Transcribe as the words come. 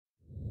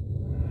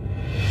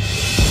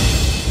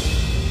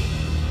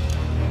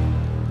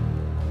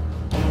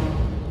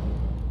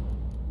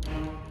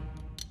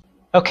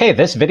Okay,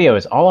 this video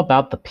is all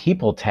about the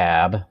People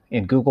tab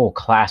in Google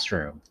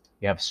Classroom.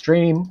 You have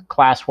Stream,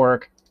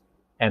 Classwork,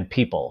 and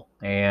People.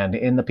 And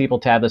in the People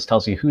tab, this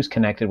tells you who's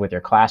connected with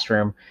your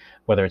classroom,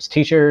 whether it's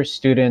teachers,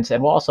 students,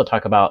 and we'll also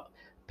talk about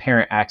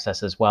parent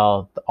access as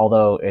well,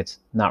 although it's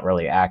not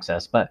really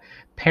access, but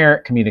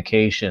parent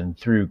communication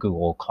through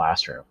Google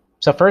Classroom.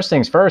 So first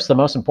things first, the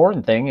most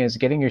important thing is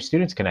getting your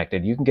students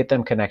connected. You can get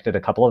them connected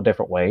a couple of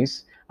different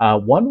ways.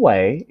 One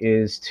way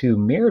is to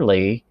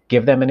merely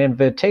give them an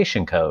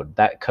invitation code.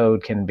 That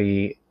code can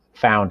be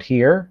found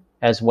here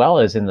as well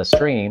as in the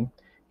stream.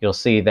 You'll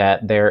see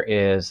that there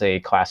is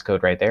a class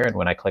code right there. And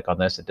when I click on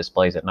this, it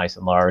displays it nice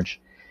and large,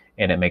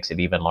 and it makes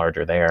it even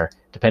larger there,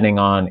 depending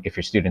on if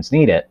your students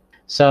need it.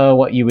 So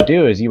what you would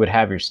do is you would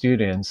have your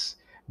students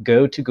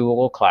go to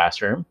Google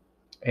Classroom,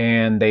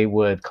 and they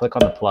would click on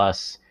the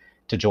plus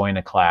to join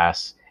a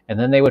class, and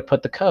then they would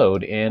put the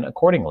code in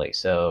accordingly.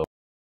 So,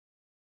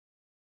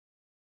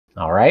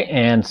 all right,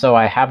 and so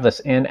I have this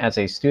in as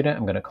a student.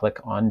 I'm going to click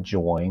on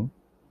join,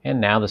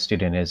 and now the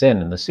student is in,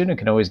 and the student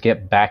can always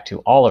get back to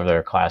all of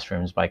their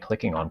classrooms by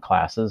clicking on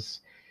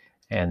classes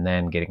and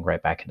then getting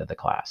right back into the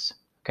class.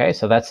 Okay,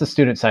 so that's the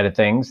student side of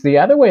things. The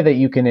other way that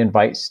you can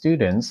invite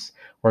students,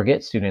 or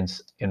get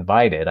students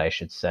invited, I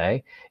should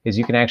say, is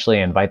you can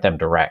actually invite them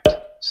direct.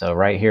 So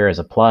right here is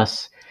a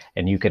plus,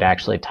 and you could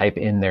actually type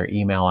in their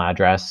email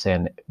address,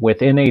 and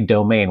within a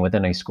domain,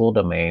 within a school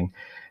domain,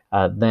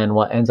 then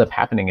what ends up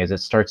happening is it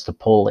starts to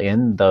pull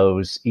in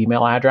those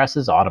email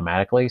addresses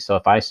automatically. So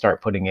if I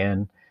start putting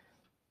in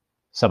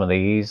some of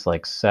these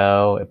like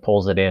so, it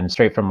pulls it in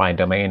straight from my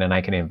domain, and I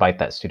can invite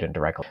that student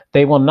directly.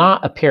 They will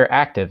not appear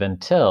active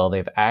until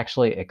they've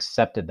actually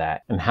accepted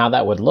that. And how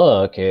that would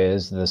look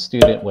is the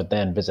student would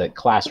then visit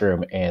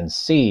Classroom and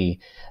see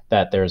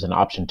that there's an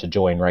option to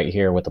join right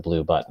here with the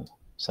blue button.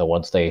 So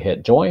once they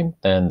hit join,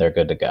 then they're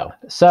good to go.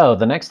 So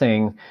the next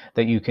thing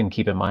that you can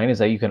keep in mind is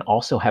that you can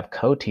also have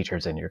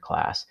co-teachers in your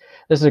class.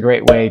 This is a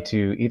great way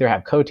to either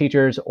have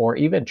co-teachers or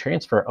even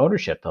transfer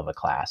ownership of a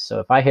class. So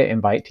if I hit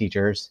invite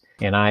teachers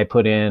and I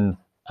put in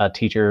a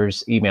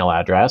teacher's email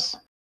address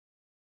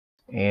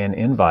and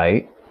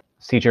invite,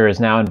 this teacher is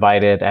now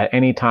invited. At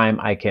any time,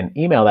 I can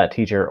email that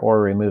teacher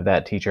or remove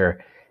that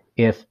teacher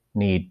if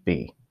need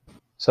be.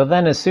 So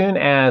then as soon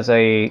as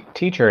a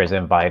teacher is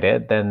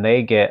invited, then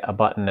they get a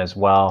button as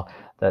well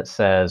that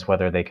says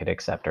whether they could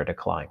accept or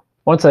decline.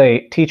 Once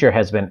a teacher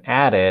has been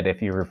added,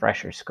 if you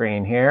refresh your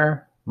screen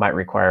here, might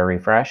require a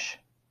refresh,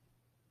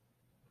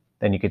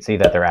 then you can see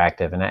that they're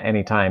active. And at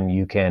any time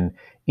you can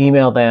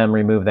email them,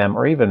 remove them,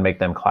 or even make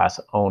them class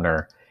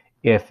owner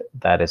if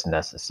that is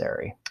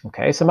necessary.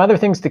 Okay, some other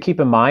things to keep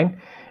in mind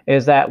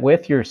is that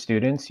with your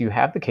students, you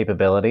have the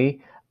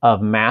capability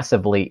of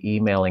massively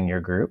emailing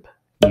your group.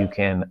 You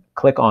can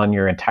click on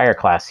your entire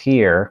class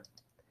here,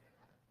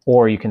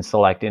 or you can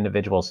select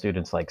individual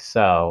students like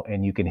so,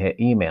 and you can hit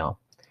email.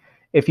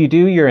 If you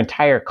do your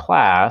entire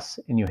class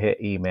and you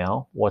hit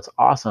email, what's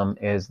awesome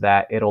is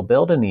that it'll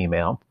build an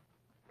email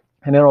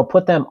and it'll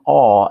put them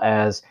all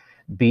as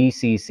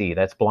BCC,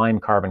 that's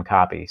blind carbon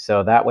copy.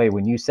 So that way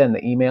when you send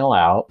the email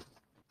out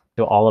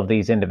to all of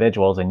these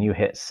individuals and you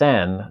hit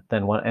send,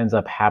 then what ends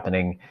up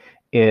happening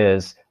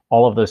is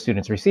all of those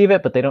students receive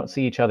it, but they don't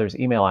see each other's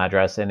email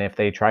address. And if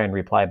they try and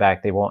reply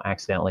back, they won't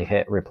accidentally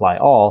hit reply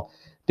all,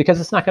 because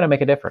it's not going to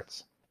make a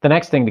difference. The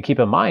next thing to keep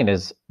in mind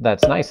is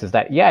that's nice is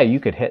that, yeah, you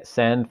could hit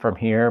send from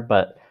here,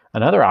 but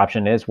another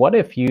option is what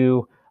if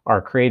you are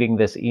creating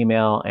this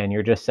email and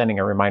you're just sending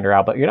a reminder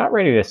out, but you're not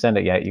ready to send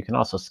it yet. You can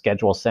also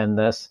schedule send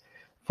this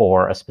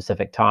for a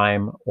specific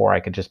time, or I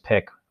could just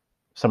pick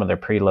some of their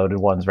preloaded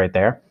ones right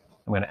there.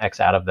 I'm going to X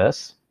out of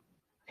this.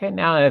 Okay,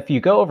 now if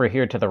you go over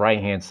here to the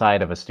right-hand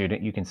side of a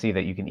student, you can see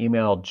that you can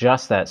email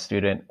just that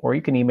student, or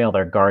you can email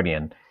their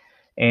guardian.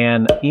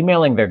 And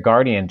emailing their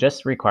guardian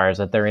just requires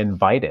that they're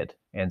invited.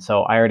 And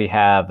so I already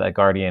have a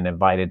guardian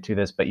invited to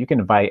this, but you can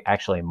invite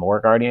actually more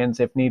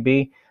guardians if need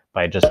be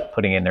by just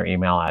putting in their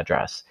email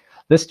address.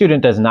 This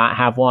student does not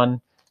have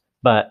one,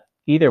 but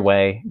either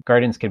way,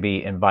 guardians can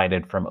be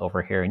invited from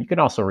over here. And you can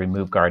also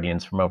remove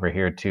guardians from over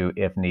here too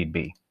if need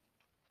be.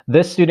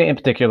 This student in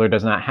particular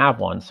does not have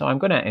one, so I'm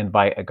going to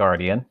invite a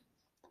guardian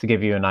to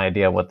give you an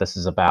idea what this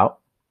is about.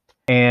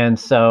 And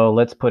so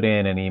let's put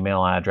in an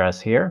email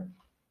address here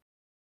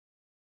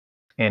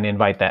and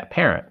invite that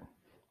parent.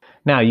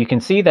 Now you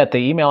can see that the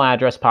email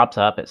address pops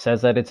up. It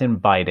says that it's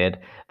invited.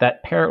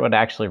 That parent would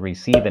actually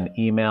receive an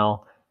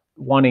email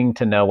wanting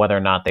to know whether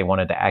or not they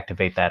wanted to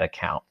activate that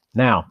account.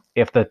 Now,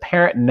 if the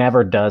parent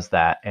never does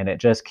that and it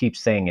just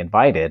keeps saying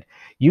invited,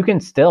 you can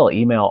still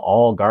email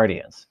all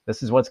guardians.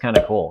 This is what's kind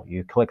of cool.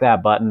 You click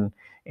that button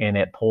and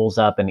it pulls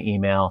up an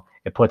email.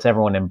 It puts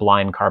everyone in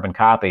blind carbon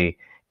copy.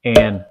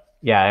 And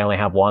yeah, I only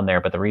have one there,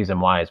 but the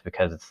reason why is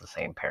because it's the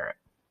same parent.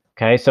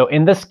 Okay, so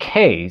in this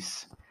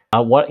case,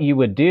 what you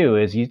would do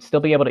is you'd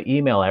still be able to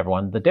email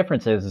everyone. The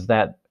difference is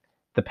that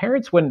the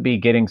parents wouldn't be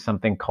getting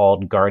something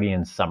called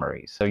guardian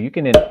summaries. So you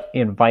can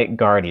invite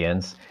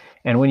guardians.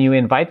 And when you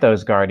invite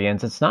those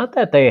guardians, it's not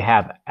that they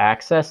have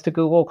access to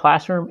Google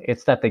Classroom,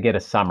 it's that they get a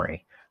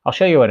summary. I'll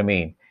show you what I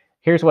mean.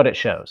 Here's what it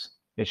shows.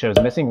 It shows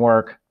missing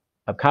work,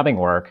 upcoming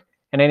work,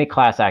 and any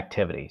class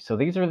activity. So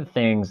these are the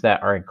things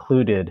that are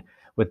included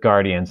with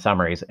Guardian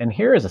summaries. And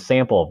here is a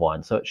sample of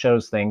one. So it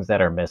shows things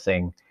that are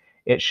missing.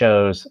 It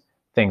shows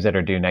things that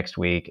are due next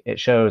week. It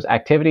shows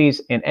activities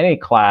in any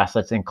class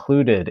that's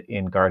included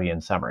in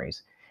Guardian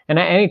summaries. And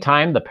at any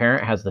time, the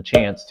parent has the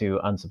chance to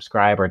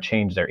unsubscribe or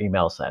change their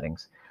email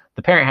settings.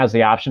 The parent has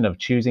the option of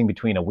choosing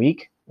between a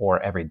week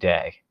or every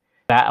day.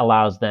 That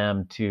allows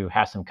them to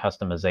have some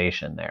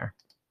customization there.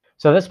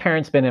 So this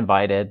parent's been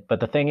invited,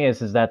 but the thing is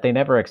that they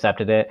never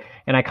accepted it.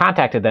 And I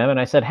contacted them and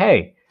I said,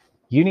 hey,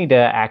 you need to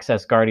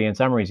access Guardian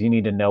summaries. You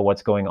need to know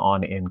what's going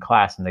on in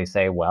class. And they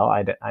say, well,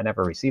 I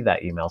never received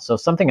that email. So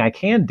something I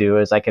can do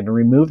is I can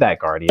remove that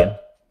Guardian,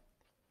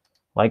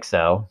 like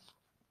so,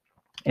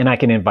 and I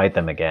can invite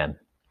them again.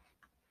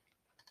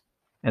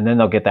 And then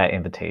they'll get that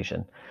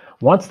invitation.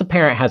 Once the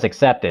parent has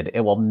accepted,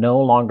 it will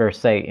no longer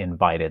say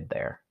invited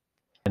there.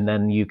 And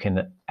then you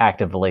can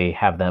actively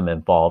have them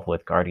involved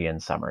with Guardian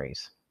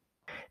summaries.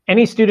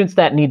 Any students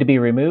that need to be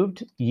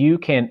removed, you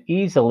can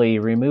easily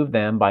remove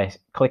them by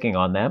clicking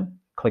on them.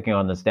 Clicking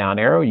on this down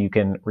arrow, you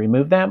can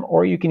remove them,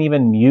 or you can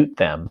even mute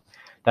them.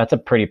 That's a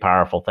pretty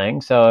powerful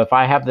thing. So if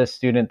I have this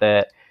student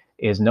that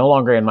is no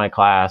longer in my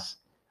class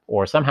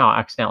or somehow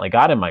accidentally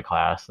got in my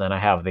class, then I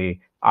have the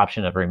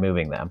option of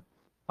removing them.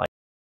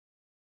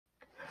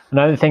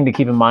 Another thing to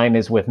keep in mind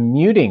is with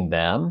muting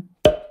them,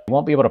 you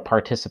won't be able to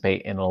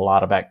participate in a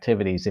lot of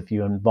activities if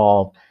you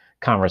involve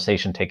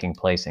conversation taking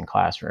place in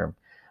classroom.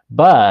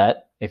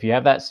 But if you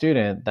have that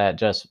student that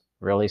just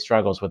really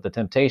struggles with the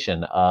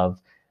temptation of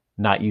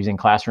not using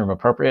Classroom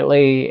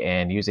appropriately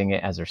and using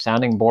it as their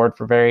sounding board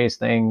for various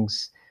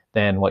things,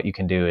 then what you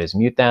can do is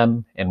mute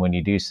them. And when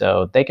you do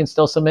so, they can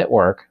still submit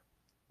work.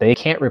 They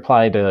can't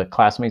reply to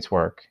classmates'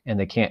 work, and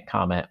they can't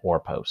comment or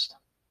post.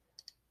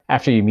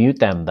 After you mute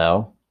them,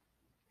 though,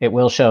 it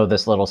will show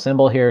this little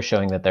symbol here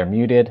showing that they're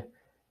muted,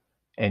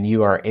 and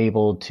you are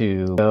able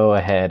to go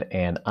ahead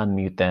and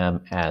unmute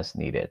them as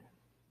needed.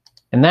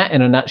 And that,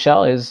 in a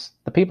nutshell, is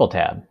the People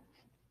tab.